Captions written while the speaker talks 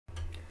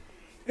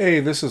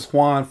Hey, this is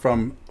Juan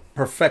from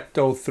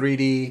Perfecto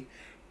 3D,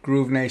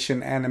 Groove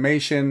Nation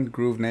Animation,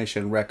 Groove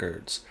Nation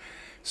Records.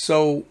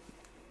 So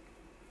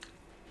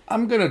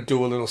I'm going to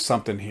do a little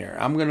something here.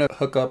 I'm going to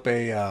hook up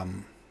a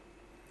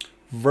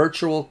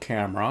virtual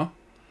camera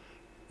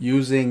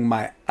using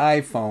my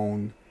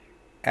iPhone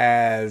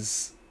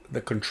as the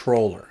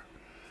controller.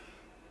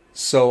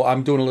 So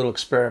I'm doing a little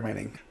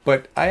experimenting,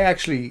 but I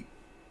actually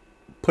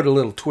put a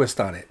little twist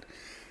on it.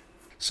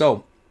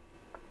 So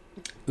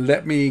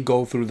let me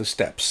go through the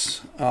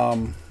steps.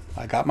 I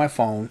got my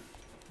phone,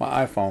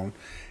 my iPhone,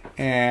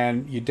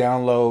 and you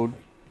download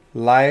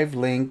Live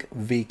Link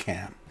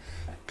VCAM.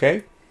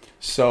 Okay,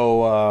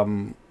 so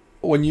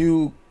when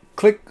you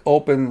click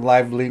open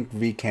Live Link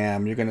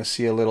VCAM, you're going to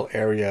see a little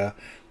area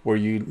where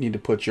you need to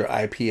put your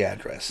IP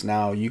address.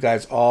 Now, you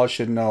guys all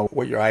should know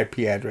what your IP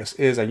address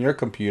is on your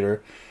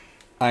computer.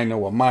 I know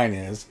what mine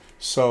is.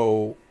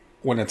 So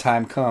when the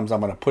time comes,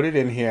 I'm going to put it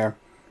in here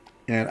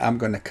and I'm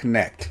going to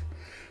connect.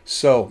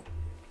 So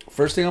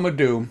first thing I'm going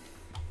to do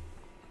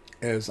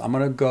is I'm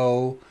going to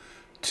go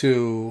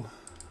to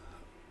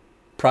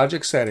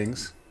project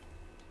settings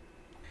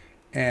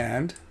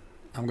and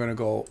I'm going to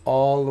go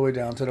all the way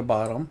down to the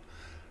bottom,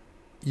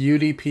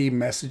 UDP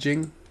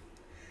messaging,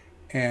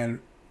 and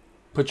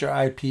put your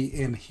IP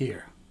in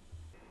here.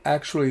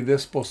 Actually,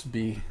 this is supposed to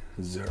be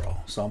 0,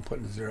 so I'm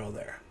putting 0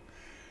 there.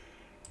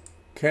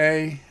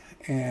 Okay,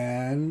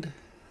 and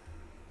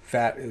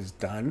that is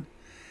done.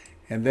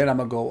 And then I'm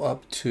going to go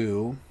up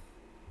to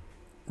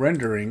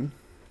rendering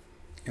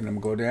and I'm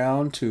going to go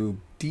down to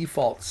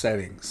default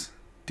settings,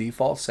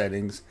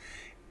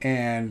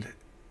 and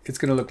it's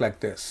going to look like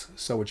this.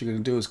 So what you're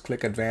going to do is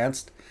click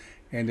advanced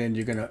and then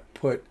you're going to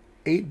put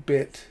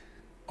 8-bit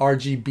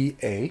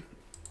RGBA.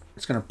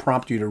 It's going to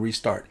prompt you to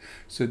restart.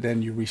 So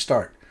then you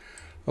restart.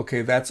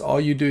 Okay, that's all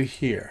you do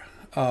here.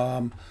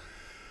 The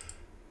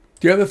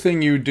other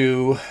thing you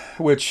do,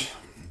 which,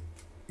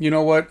 you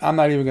know what, I'm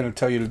not even going to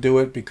tell you to do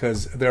it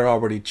because they're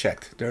already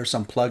checked. There are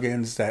some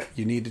plugins that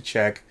you need to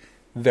check.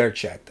 They're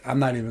checked. I'm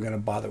not even going to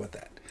bother with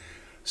that.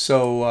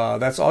 So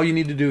that's all you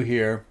need to do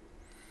here.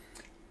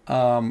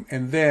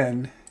 And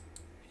then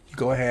you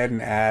go ahead and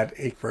add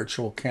a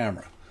virtual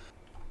camera.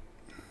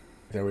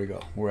 There we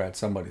go. We're at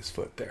somebody's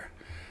foot there.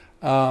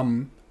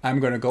 I'm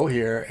going to go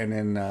here and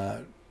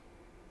then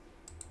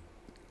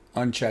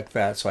uncheck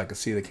that so I can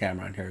see the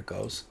camera, and here it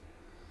goes.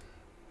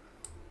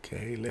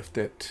 Okay, lift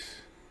it.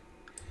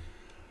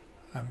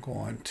 I'm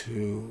going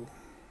to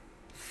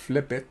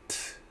flip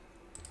it.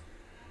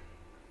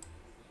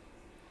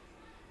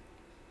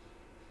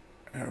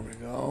 There we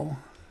go.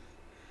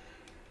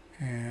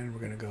 And we're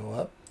going to go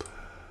up,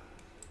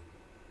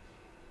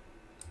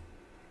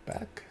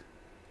 back.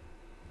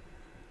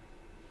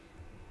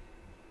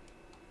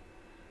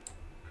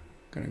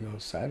 Going to go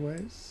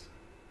sideways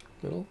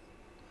a little.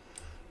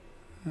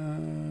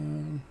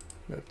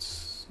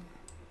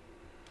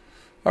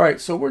 All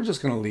right, so we're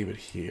just going to leave it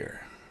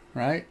here,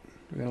 right?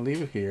 We're going to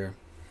leave it here.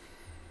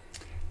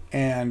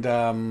 And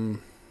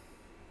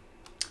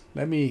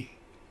let me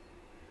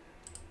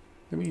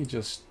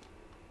just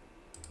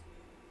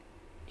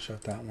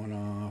shut that one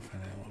off,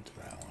 and then we'll do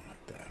that one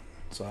like that.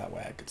 So that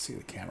way I could see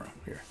the camera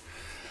here.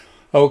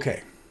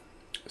 Okay,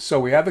 so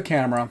we have the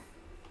camera.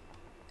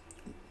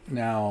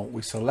 Now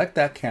we select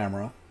that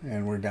camera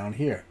and we're down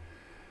here.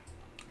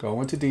 Go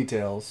into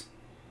details,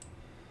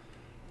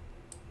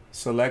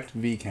 select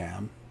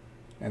VCAM,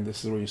 and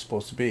this is where you're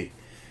supposed to be.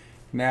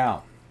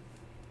 Now,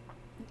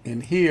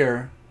 in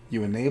here,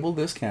 you enable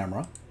this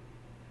camera,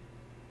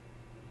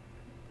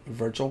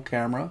 virtual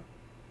camera,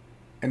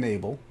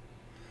 enable,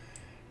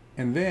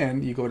 and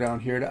then you go down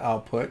here to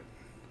output,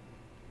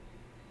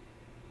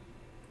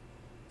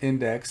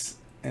 index,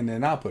 and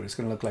then output. It's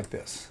going to look like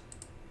this.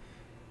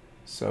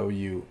 So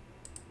you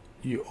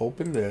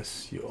open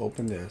this, you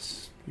open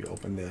this, you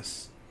open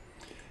this,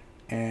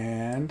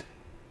 and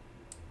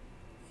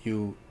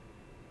you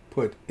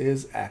put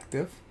is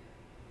active.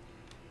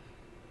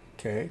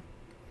 Okay,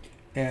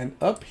 and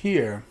up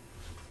here,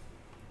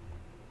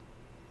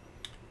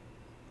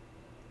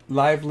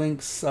 live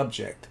link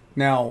subject.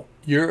 Now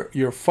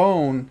your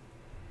phone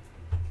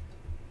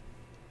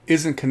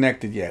isn't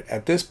connected yet.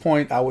 At this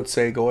point, I would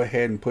say go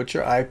ahead and put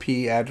your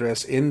IP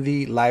address in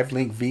the Live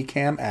Link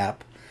VCAM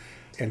app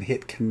and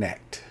hit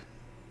connect.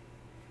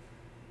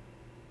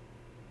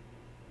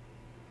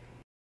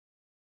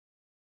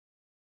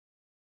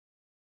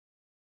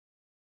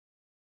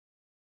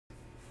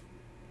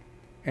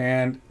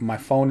 And my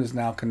phone is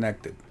now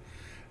connected.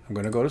 I'm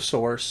going to go to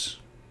source,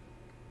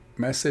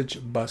 message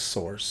bus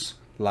source,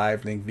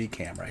 Live Link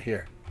VCAM right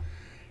here.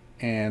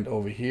 And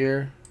over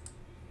here,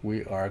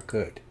 we are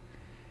good.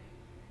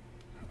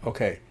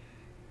 Okay.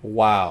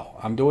 Wow.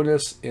 I'm doing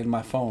this in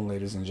my phone,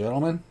 ladies and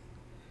gentlemen.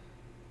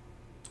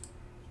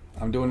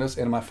 I'm doing this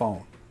in my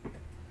phone.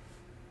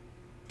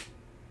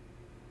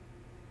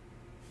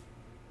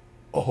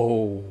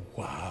 Oh,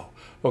 wow.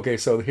 Okay,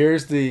 so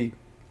here's the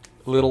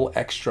little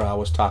extra I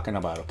was talking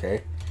about,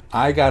 okay?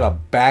 I got a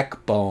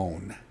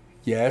backbone.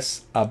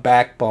 Yes, a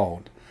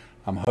backbone.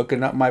 I'm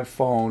hooking up my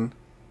phone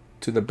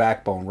to the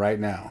backbone right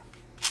now.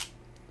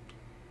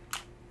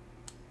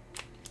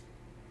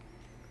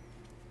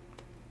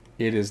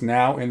 It is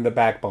now in the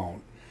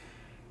backbone.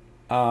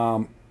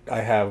 I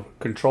have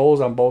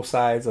controls on both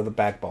sides of the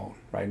backbone.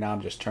 Right now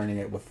I'm just turning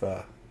it with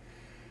the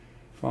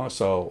phone.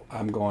 So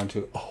I'm going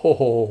to,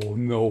 oh,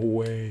 no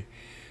way.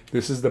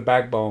 This is the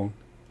backbone.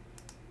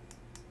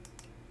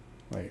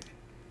 Wait.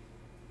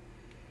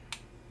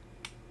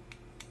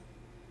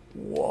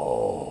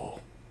 Whoa.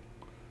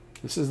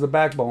 This is the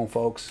backbone,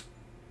 folks.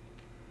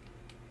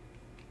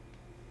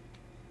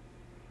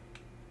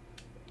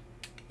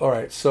 All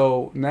right,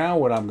 so now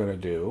what I'm going to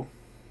do,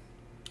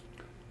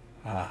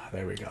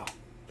 there we go.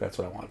 That's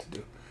what I want to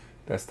do.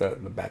 That's the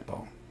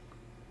backbone.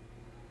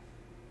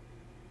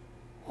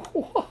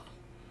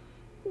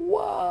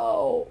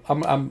 Whoa.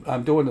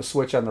 I'm doing the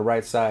switch on the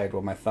right side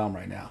with my thumb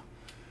right now.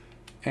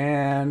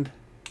 And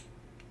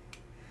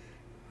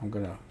I'm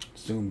going to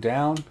zoom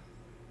down.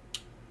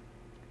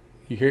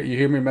 You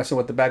hear me messing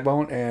with the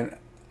backbone, and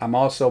I'm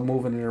also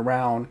moving it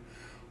around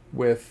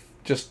with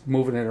just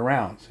moving it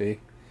around, see?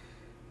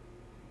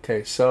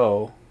 Okay,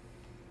 so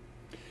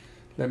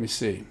let me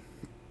see.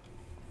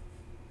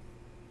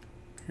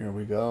 Here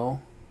we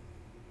go.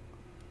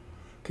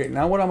 Okay,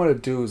 now what I'm going to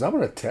do is I'm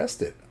going to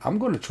test it. I'm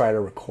going to try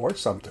to record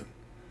something.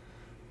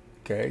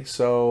 Okay,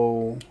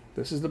 so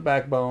this is the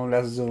backbone.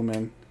 Let's zoom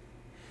in.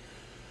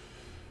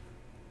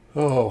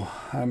 Oh,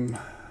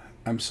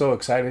 I'm so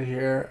excited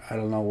here. I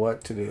don't know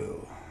what to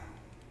do.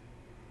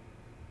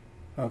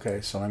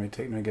 Okay, so let me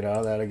get out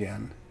of that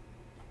again.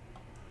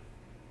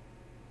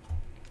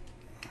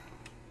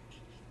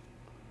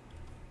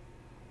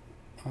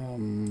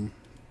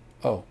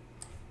 Oh,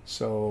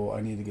 so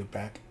I need to get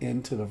back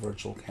into the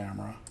virtual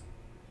camera.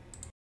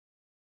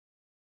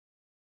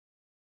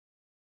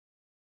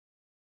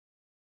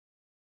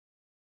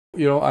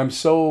 You know, I'm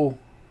so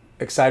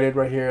excited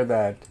right here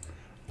that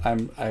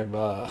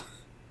I've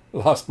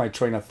lost my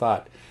train of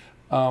thought.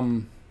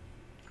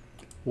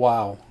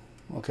 Wow.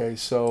 Okay,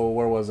 so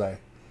where was I?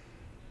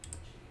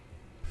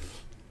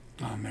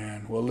 Oh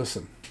man. Well,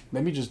 listen.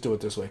 Let me just do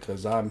it this way,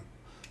 because I'm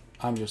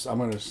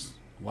gonna.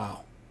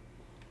 Wow.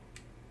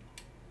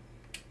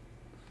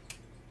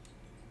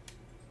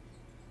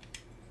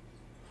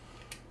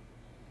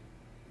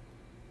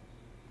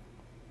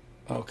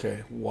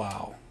 Okay.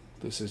 Wow.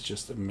 This is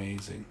just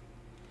amazing.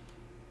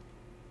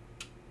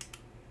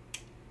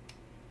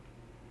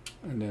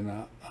 And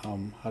then,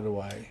 how do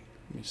I?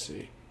 Let me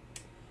see.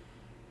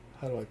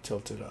 How do I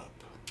tilt it up?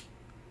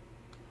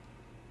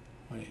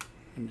 Wait.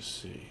 Let me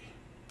see.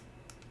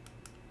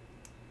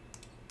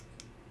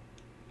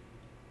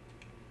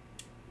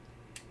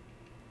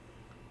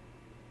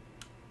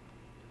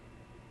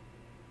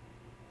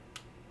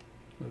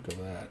 Look at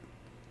that.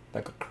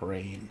 Like a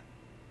crane.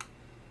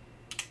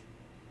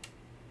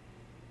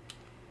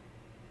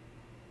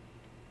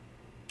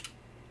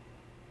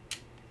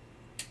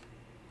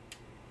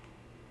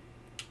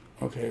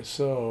 Okay,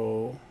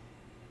 so...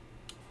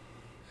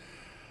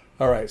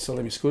 Alright, so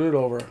let me scoot it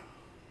over.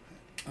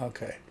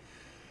 Okay.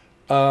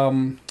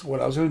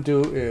 What I was going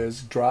to do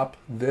is drop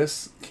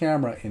this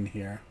camera in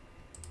here.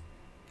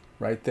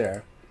 Right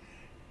there.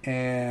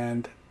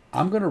 And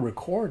I'm going to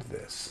record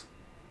this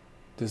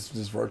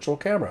virtual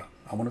camera.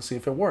 I want to see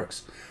if it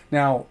works.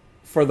 Now,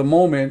 for the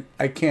moment,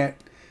 I can't.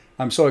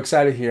 I'm so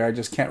excited here. I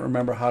just can't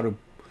remember how to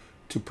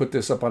put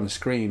this up on the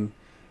screen.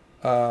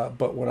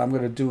 But what I'm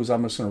going to do is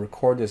I'm just going to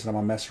record this and I'm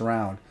going to mess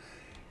around.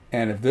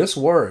 And if this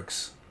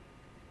works,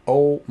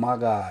 oh my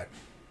God.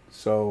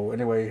 So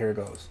anyway, here it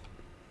goes.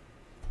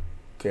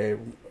 Okay,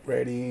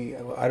 ready.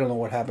 I don't know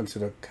what happened to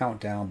the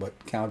countdown,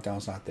 but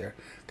countdown's not there.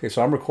 Okay,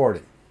 so I'm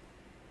recording.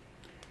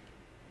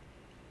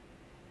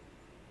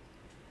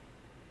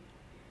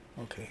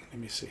 Okay, let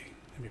me see.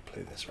 Let me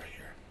play this right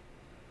here.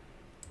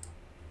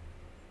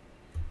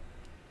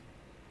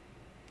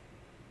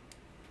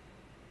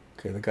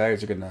 Okay, the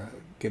guys are going to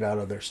get out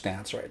of their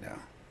stance right now.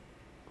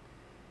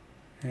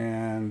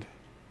 And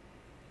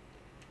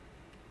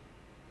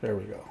there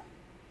we go.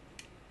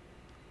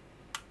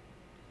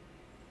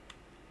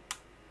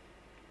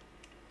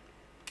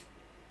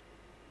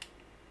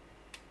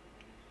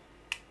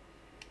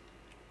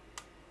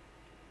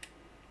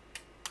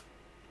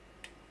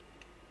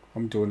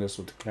 I'm doing this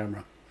with the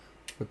camera,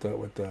 with the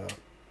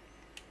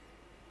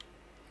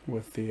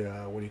what do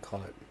you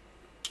call it?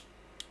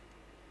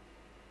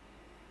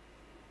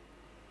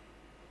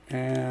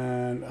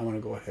 And I'm going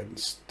to go ahead and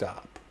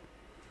stop.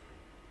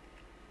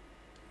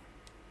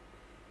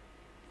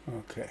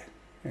 Okay,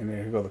 and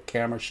there you go, the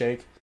camera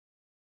shake.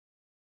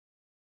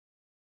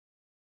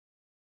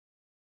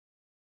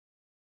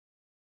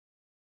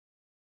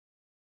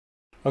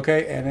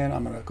 Okay, and then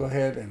I'm going to go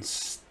ahead and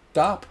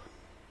stop.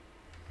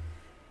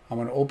 I'm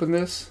going to open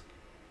this.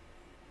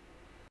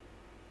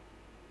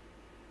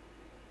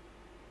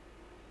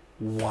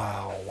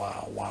 Wow,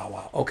 wow, wow,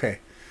 wow. Okay,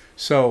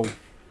 so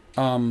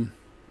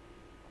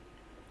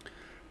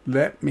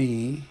let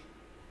me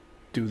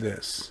do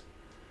this.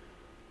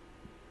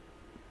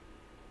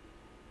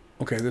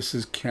 Okay, this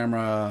is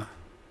camera.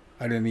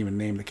 I didn't even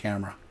name the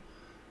camera.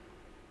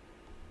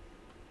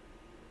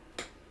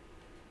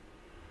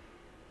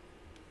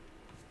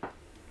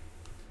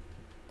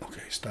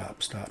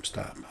 stop.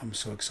 I'm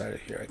so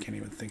excited here. I can't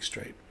even think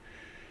straight.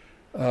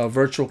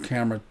 Virtual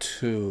camera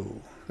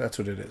 2. That's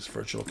what it is,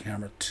 virtual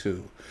camera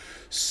 2.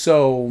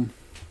 So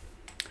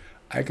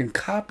I can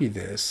copy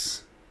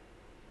this,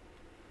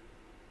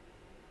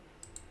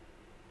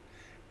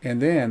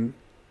 and then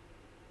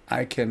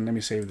I can, let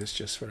me save this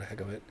just for the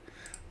heck of it,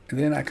 and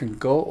then I can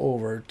go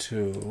over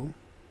to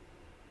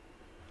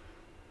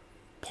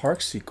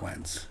Park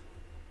Sequence,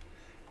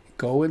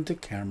 go into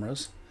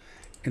cameras,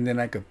 and then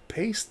I could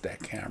paste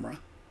that camera.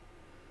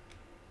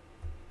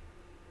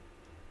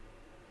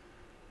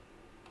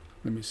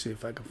 Let me see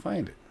if I can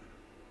find it.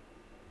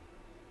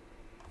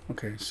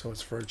 Okay, so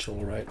it's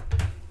virtual, right?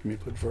 Let me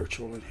put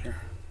virtual in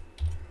here.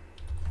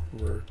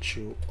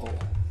 Virtual.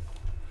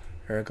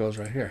 There it goes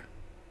right here.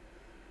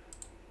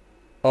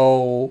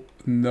 Oh,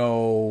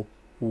 no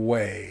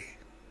way.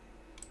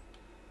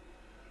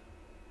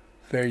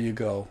 There you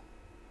go.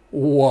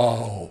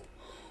 Whoa.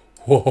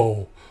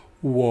 Whoa.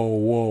 Whoa,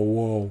 whoa,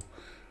 whoa.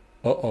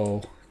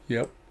 Uh-oh.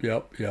 Yep.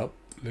 Look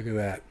at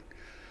that.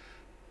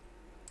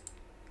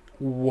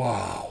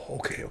 Wow.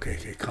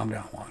 Okay. Calm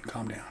down, Juan.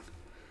 Calm down.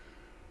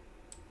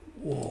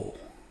 Whoa.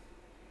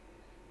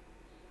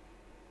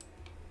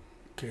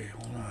 Okay,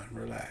 hold on.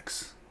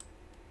 Relax.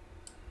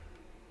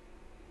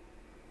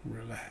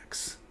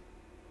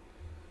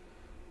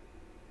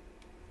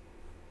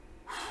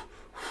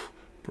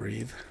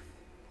 Breathe.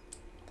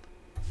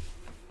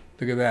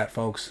 Look at that,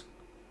 folks.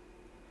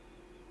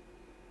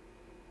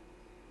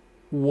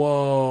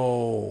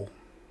 Whoa.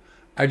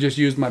 I just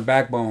used my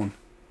backbone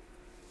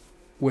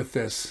with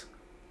this.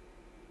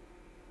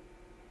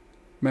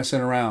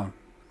 Messing around.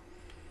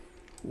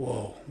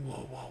 Whoa.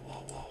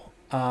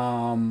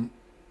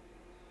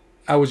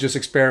 I was just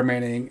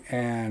experimenting,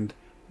 and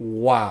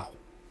wow.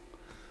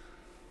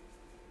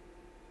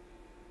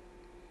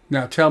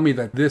 Now tell me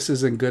that this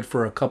isn't good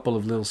for a couple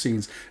of little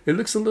scenes. It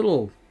looks a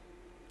little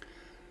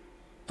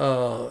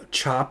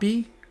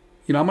choppy.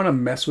 You know, I'm gonna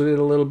mess with it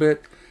a little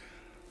bit.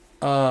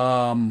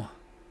 But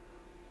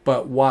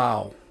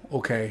wow.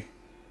 Okay.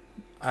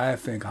 I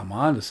think I'm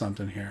on to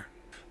something here.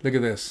 Look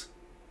at this.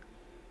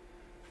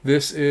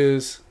 This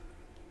is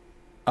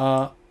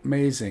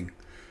amazing.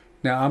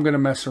 Now I'm gonna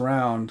mess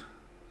around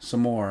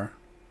some more,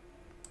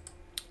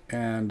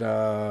 and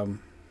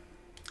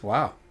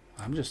wow,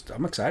 I'm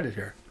excited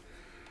here.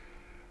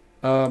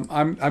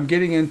 I'm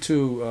getting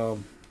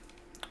into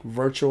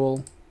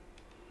virtual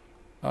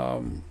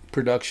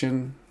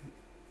production,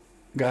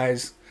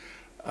 guys.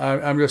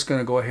 I'm just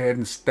gonna go ahead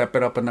and step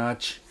it up a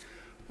notch.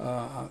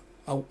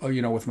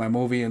 You know, with my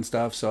movie and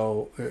stuff.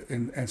 So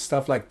and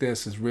stuff like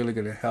this is really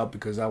going to help,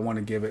 because I want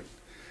to give it,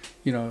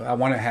 you know, I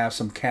want to have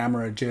some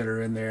camera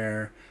jitter in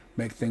there,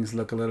 make things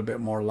look a little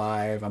bit more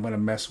live. I'm going to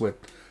mess with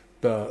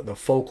the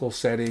focal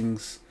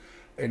settings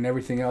and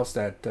everything else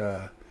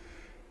that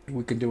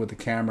we can do with the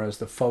cameras,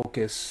 the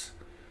focus,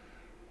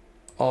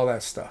 all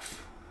that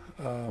stuff,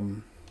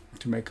 to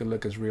make it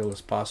look as real as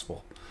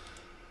possible.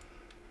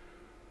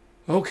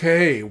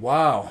 Okay,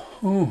 wow.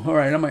 Ooh, all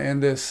right, I'm going to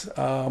end this.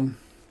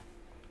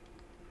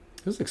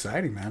 This is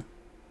exciting, man.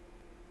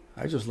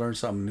 I just learned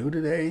something new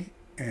today,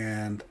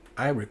 and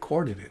I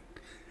recorded it.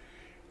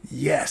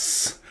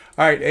 Yes.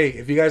 All right, hey,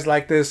 if you guys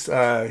like this,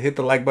 hit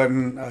the like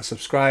button,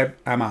 subscribe.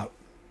 I'm out.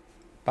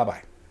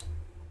 Bye-bye.